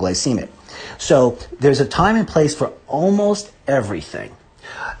hypoglycemic. So there's a time and place for almost everything.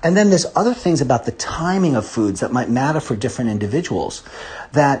 And then there's other things about the timing of foods that might matter for different individuals.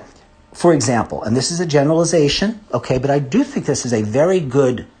 That, for example, and this is a generalization, okay, but I do think this is a very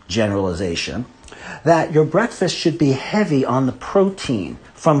good generalization, that your breakfast should be heavy on the protein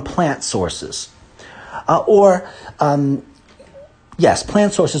from plant sources. Plant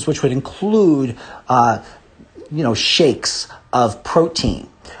sources, which would include, shakes of protein.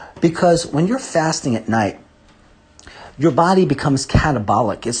 Because when you're fasting at night, your body becomes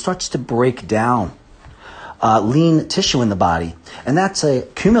catabolic. It starts to break down lean tissue in the body. And that's a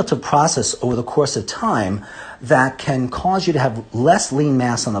cumulative process over the course of time that can cause you to have less lean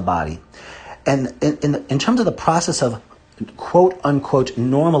mass on the body. And in terms of the process of quote unquote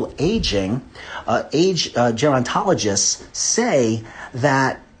normal aging, gerontologists say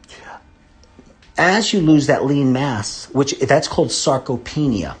that as you lose that lean mass, that's called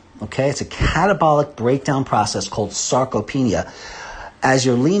sarcopenia, okay? It's a catabolic breakdown process called sarcopenia. As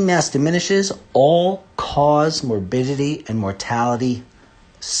your lean mass diminishes, all-cause morbidity and mortality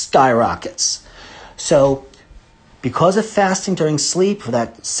skyrockets. So because of fasting during sleep for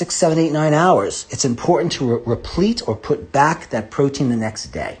that 6, 7, 8, 9 hours, it's important to replete or put back that protein the next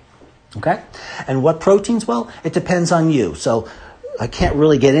day, okay? And what proteins? Well, it depends on you. So I can't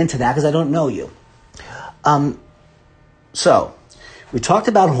really get into that because I don't know you. So we talked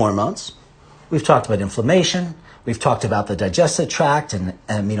about hormones. We've talked about inflammation. We've talked about the digestive tract and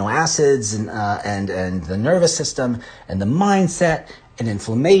amino acids and the nervous system and the mindset and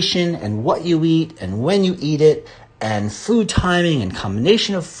inflammation and what you eat and when you eat it and food timing and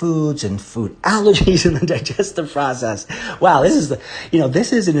combination of foods and food allergies in the digestive process. Wow,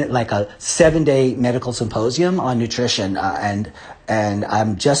 this isn't like a 7-day medical symposium on nutrition, and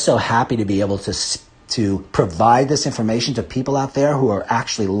I'm just so happy to be able to provide this information to people out there who are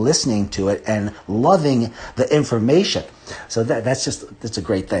actually listening to it and loving the information. So that's a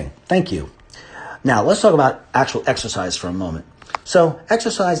great thing. Thank you. Now let's talk about actual exercise for a moment. So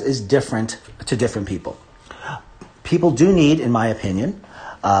exercise is different to different people. People do need, in my opinion,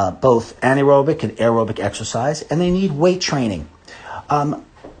 both anaerobic and aerobic exercise, and they need weight training.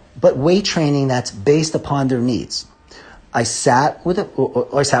 But weight training that's based upon their needs. I sat with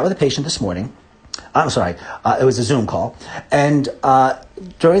a patient this morning. It was a Zoom call. And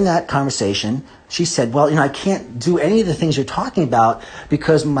during that conversation, she said, well, I can't do any of the things you're talking about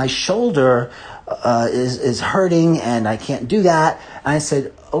because my shoulder is hurting and I can't do that. And I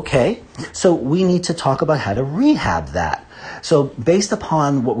said, okay, so we need to talk about how to rehab that. So based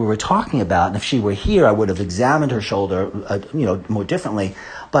upon what we were talking about, and if she were here, I would have examined her shoulder, more differently.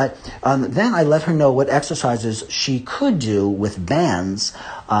 But then I let her know what exercises she could do with bands,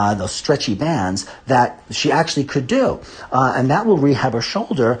 those stretchy bands that she actually could do. And that will rehab her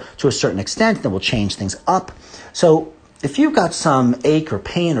shoulder to a certain extent. That will change things up. So if you've got some ache or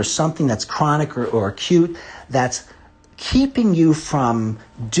pain or something that's chronic or acute, that's keeping you from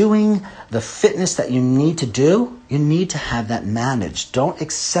doing the fitness that you need to do, you need to have that managed. Don't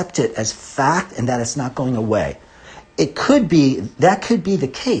accept it as fact and that it's not going away. That could be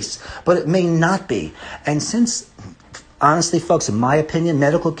the case, but it may not be. And since, honestly, folks, in my opinion,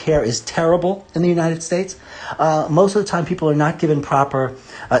 medical care is terrible in the United States, most of the time people are not given proper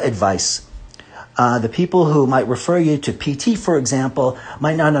advice. The people who might refer you to PT, for example,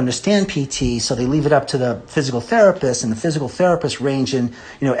 might not understand PT, so they leave it up to the physical therapist, and the physical therapists range in,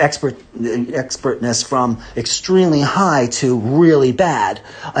 expertness from extremely high to really bad.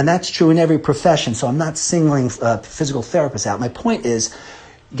 And that's true in every profession, so I'm not singling physical therapists out. My point is,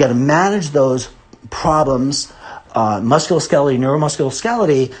 you got to manage those problems, musculoskeletal,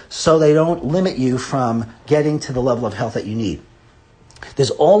 neuromusculoskeletal, so they don't limit you from getting to the level of health that you need.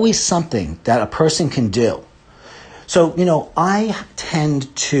 There's always something that a person can do. So, I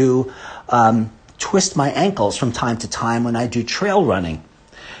tend to twist my ankles from time to time when I do trail running.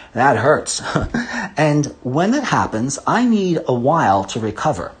 That hurts. And when that happens, I need a while to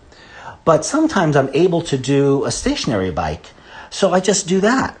recover. But sometimes I'm able to do a stationary bike. So I just do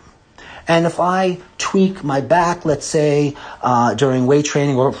that. And if I tweak my back, let's say, during weight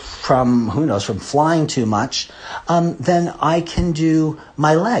training or from flying too much, then I can do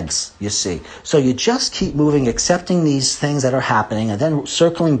my legs, you see. So you just keep moving, accepting these things that are happening, and then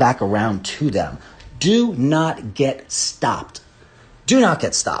circling back around to them. Do not get stopped. Do not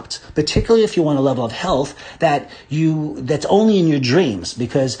get stopped, particularly if you want a level of health that's only in your dreams,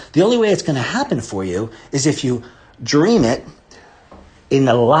 because the only way it's going to happen for you is if you dream it in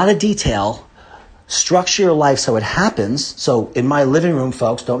a lot of detail, structure your life so it happens. So in my living room,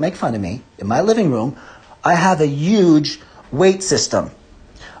 folks, don't make fun of me. In my living room, I have a huge weight system.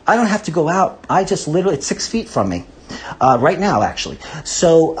 I don't have to go out. It's 6 feet from me. Right now, actually.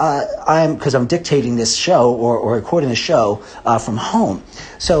 So because I'm dictating this show or recording the show from home.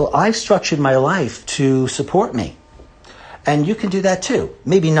 So I've structured my life to support me. And you can do that too.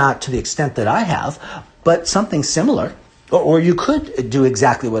 Maybe not to the extent that I have, but something similar. Or you could do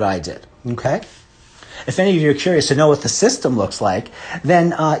exactly what I did, okay? If any of you are curious to know what the system looks like,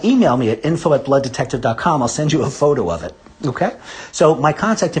 then email me at info@blooddetective.com. I'll send you a photo of it. Okay? So my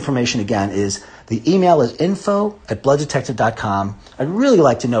contact information again is, the email is info@blooddetective.com. I'd really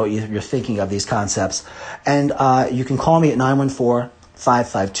like to know what you're thinking of these concepts. And you can call me at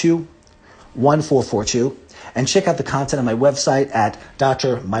 914-552-1442. And check out the content on my website at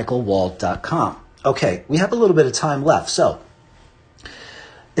drmichaelwald.com. Okay, we have a little bit of time left. So,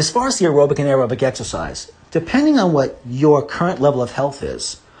 as far as the aerobic and aerobic exercise, depending on what your current level of health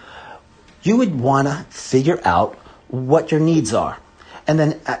is, you would want to figure out what your needs are. And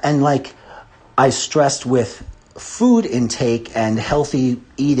then, like I stressed with food intake and healthy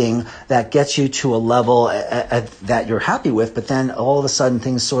eating, that gets you to a level that you're happy with, but then all of a sudden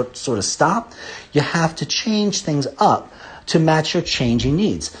things sort of stop. You have to change things up to match your changing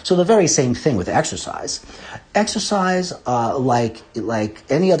needs. So the very same thing with exercise. Exercise, like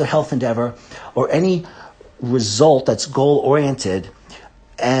any other health endeavor or any result that's goal-oriented,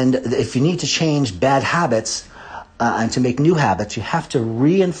 and if you need to change bad habits and to make new habits, you have to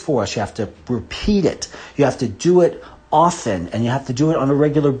reinforce, you have to repeat it, you have to do it often, and you have to do it on a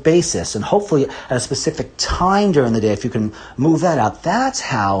regular basis, and hopefully at a specific time during the day if you can move that out. That's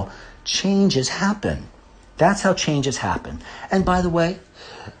how changes happen. That's how changes happen. And by the way,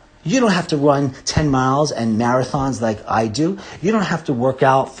 you don't have to run 10 miles and marathons like I do. You don't have to work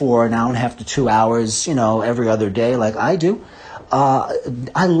out for an hour and a half to 2 hours, every other day like I do.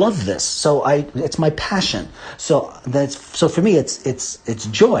 I love this, so it's my passion. So for me, it's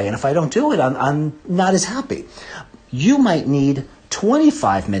joy, and if I don't do it, I'm not as happy. You might need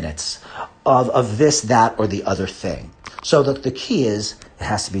 25 minutes of this, that, or the other thing. So the key is, it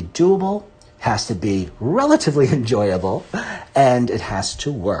has to be doable, has to be relatively enjoyable, and it has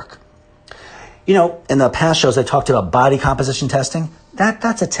to work. In the past shows I talked about body composition testing.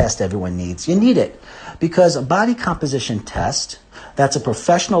 That's a test everyone needs. You need it because a body composition test, that's a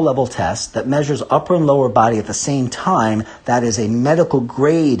professional level test that measures upper and lower body at the same time. That is a medical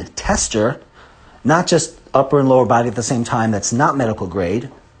grade tester, not just upper and lower body at the same time. That's not medical grade.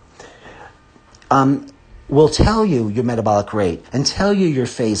 Will tell you your metabolic rate and tell you your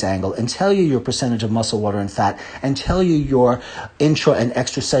phase angle and tell you your percentage of muscle, water, and fat and tell you your intra and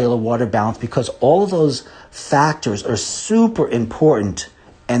extracellular water balance, because all of those factors are super important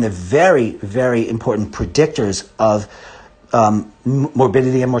and they're very, very important predictors of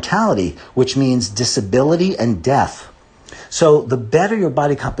morbidity and mortality, which means disability and death. So the better your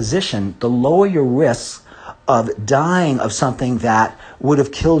body composition, the lower your risk of dying of something that would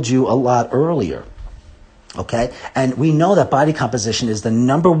have killed you a lot earlier. Okay? And we know that body composition is the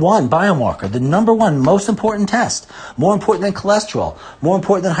number one biomarker, the number one most important test, more important than cholesterol, more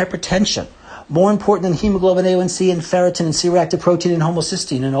important than hypertension, more important than hemoglobin A1C and ferritin and C-reactive protein and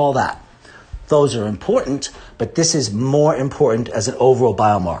homocysteine and all that. Those are important, but this is more important as an overall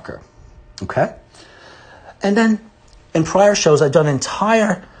biomarker. Okay? And then in prior shows, I've done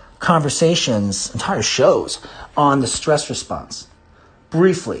entire shows on the stress response.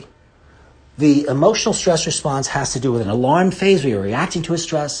 Briefly, the emotional stress response has to do with an alarm phase where you're reacting to a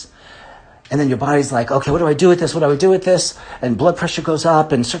stress, and then your body's like, okay, what do I do with this? What do I do with this? And blood pressure goes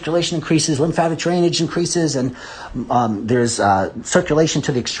up, and circulation increases, lymphatic drainage increases, and there's circulation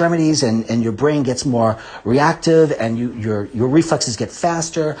to the extremities, and your brain gets more reactive, and your reflexes get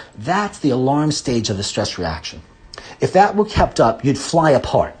faster. That's the alarm stage of the stress reaction. If that were kept up, you'd fly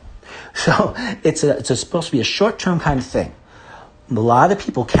apart. So it's supposed to be a short-term kind of thing. A lot of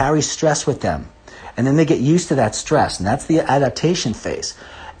people carry stress with them, and then they get used to that stress, and that's the adaptation phase.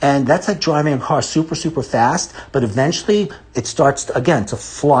 And that's like driving a car super, super fast, but eventually it starts, again, to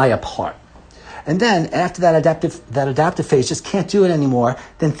fly apart. And then after that adaptive phase just can't do it anymore,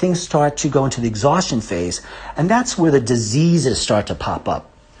 then things start to go into the exhaustion phase, and that's where the diseases start to pop up.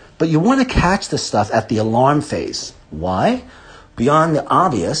 But you want to catch this stuff at the alarm phase. Why? Beyond the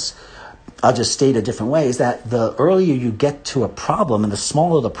obvious, I'll just state a different way, is that the earlier you get to a problem and the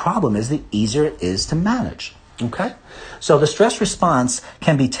smaller the problem is, the easier it is to manage. Okay? So the stress response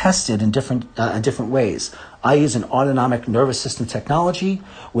can be tested in different ways. I use an autonomic nervous system technology,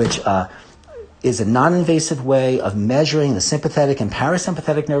 which is a non-invasive way of measuring the sympathetic and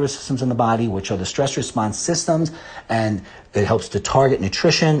parasympathetic nervous systems in the body, which are the stress response systems, and it helps to target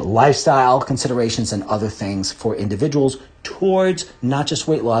nutrition, lifestyle considerations, and other things for individuals towards not just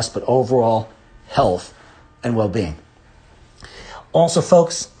weight loss, but overall health and well-being. Also,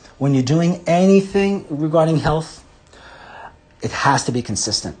 folks, when you're doing anything regarding health, it has to be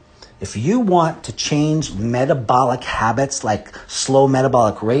consistent. If you want to change metabolic habits like slow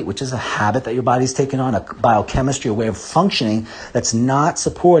metabolic rate, which is a habit that your body's taken on, a biochemistry, a way of functioning that's not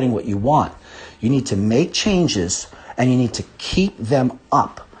supporting what you want, you need to make changes and you need to keep them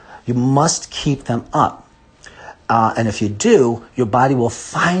up. You must keep them up. And if you do, your body will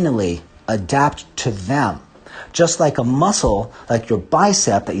finally adapt to them. Just like a muscle, like your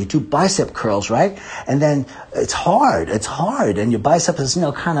bicep, that you do bicep curls, right? And then it's hard, and your bicep is,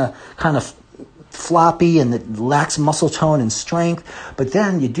 kind of floppy and it lacks muscle tone and strength. But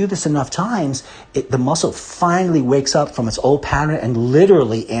then you do this enough times, the muscle finally wakes up from its old pattern and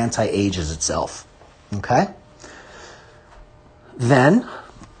literally anti-ages itself. Okay? Then,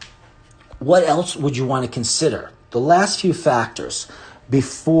 what else would you want to consider? The last few factors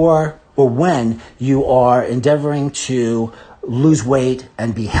before or when you are endeavoring to lose weight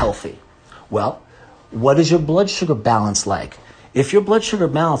and be healthy. Well, what is your blood sugar balance like? If your blood sugar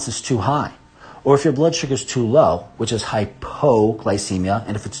balance is too high, or if your blood sugar is too low, which is hypoglycemia,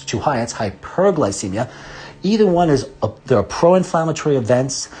 and if it's too high, it's hyperglycemia. Either one there are pro-inflammatory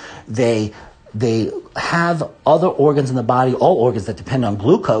events. They have other organs in the body, all organs that depend on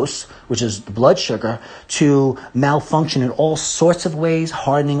glucose, which is the blood sugar, to malfunction in all sorts of ways,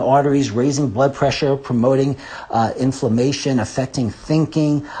 hardening arteries, raising blood pressure, promoting inflammation, affecting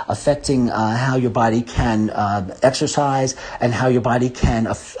thinking, affecting how your body can exercise and how your body can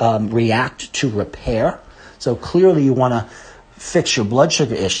react to repair. So clearly you want to fix your blood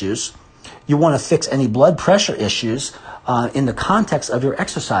sugar issues. You want to fix any blood pressure issues in the context of your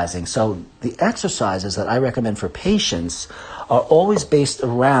exercising. So the exercises that I recommend for patients are always based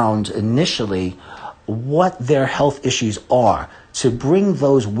around initially what their health issues are, to bring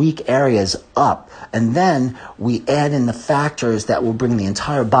those weak areas up. And then we add in the factors that will bring the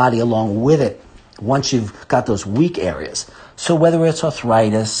entire body along with it once you've got those weak areas. So whether it's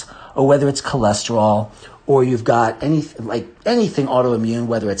arthritis or whether it's cholesterol, or you've got anything autoimmune,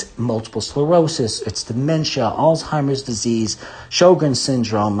 whether it's multiple sclerosis, it's dementia, Alzheimer's disease, Sjogren's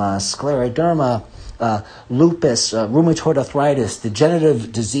syndrome, scleroderma, lupus, rheumatoid arthritis,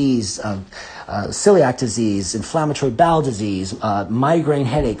 degenerative disease, celiac disease, inflammatory bowel disease, migraine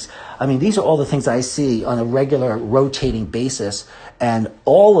headaches. I mean, these are all the things I see on a regular rotating basis, and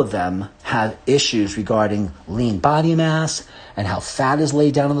all of them have issues regarding lean body mass and how fat is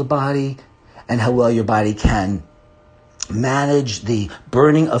laid down in the body, and how well your body can manage the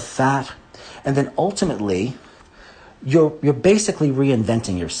burning of fat. And then ultimately, you're basically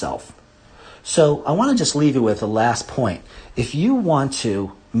reinventing yourself. So I want to just leave you with the last point. If you want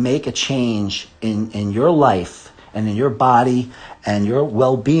to make a change in your life and in your body and your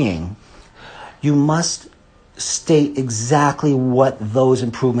well-being, you must state exactly what those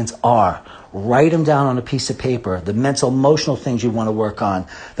improvements are. Write them down on a piece of paper, the mental, emotional things you want to work on,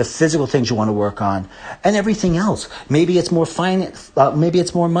 the physical things you want to work on, and everything else. Maybe it's more finance, maybe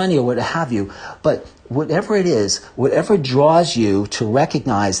it's more money or what have you. But whatever it is, whatever draws you to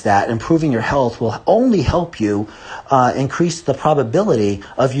recognize that improving your health will only help you increase the probability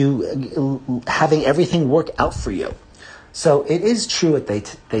of you having everything work out for you. So it is true what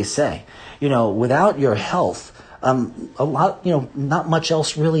they say. Without your health, not much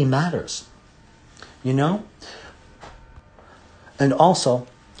else really matters. And also,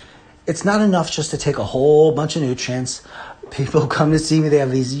 it's not enough just to take a whole bunch of nutrients. People come to see me, they have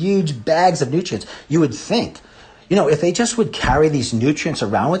these huge bags of nutrients. You would think, if they just would carry these nutrients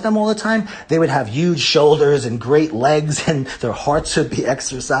around with them all the time, they would have huge shoulders and great legs and their hearts would be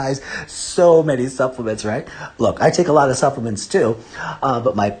exercised. So many supplements, right? Look, I take a lot of supplements too,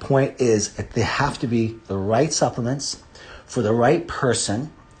 but my point is they have to be the right supplements for the right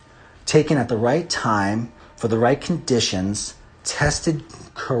person, taken at the right time, for the right conditions, tested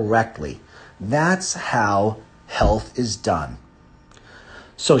correctly. That's how health is done.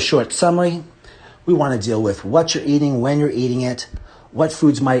 So short summary, we want to deal with what you're eating, when you're eating it, what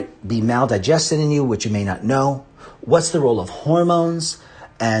foods might be maldigested in you, which you may not know, what's the role of hormones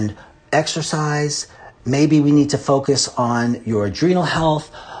and exercise. Maybe we need to focus on your adrenal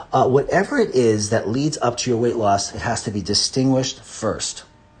health. Whatever it is that leads up to your weight loss, it has to be distinguished first.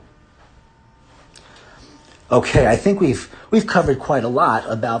 Okay, I think we've covered quite a lot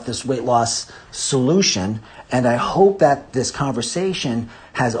about this weight loss solution, and I hope that this conversation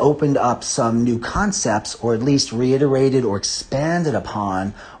has opened up some new concepts, or at least reiterated or expanded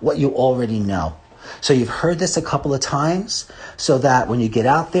upon what you already know. So you've heard this a couple of times, so that when you get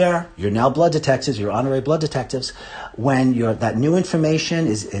out there, you're now blood detectives, you're honorary blood detectives. When that new information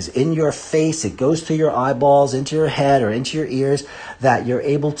is in your face, it goes through your eyeballs, into your head, or into your ears, that you're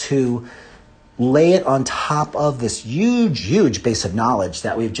able to lay it on top of this huge, huge base of knowledge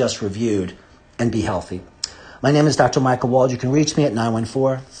that we've just reviewed and be healthy. My name is Dr. Michael Wald. You can reach me at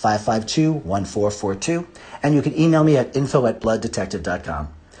 914-552-1442, and you can email me at info@blooddetective.com.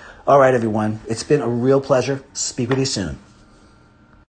 All right, everyone. It's been a real pleasure. Speak with you soon.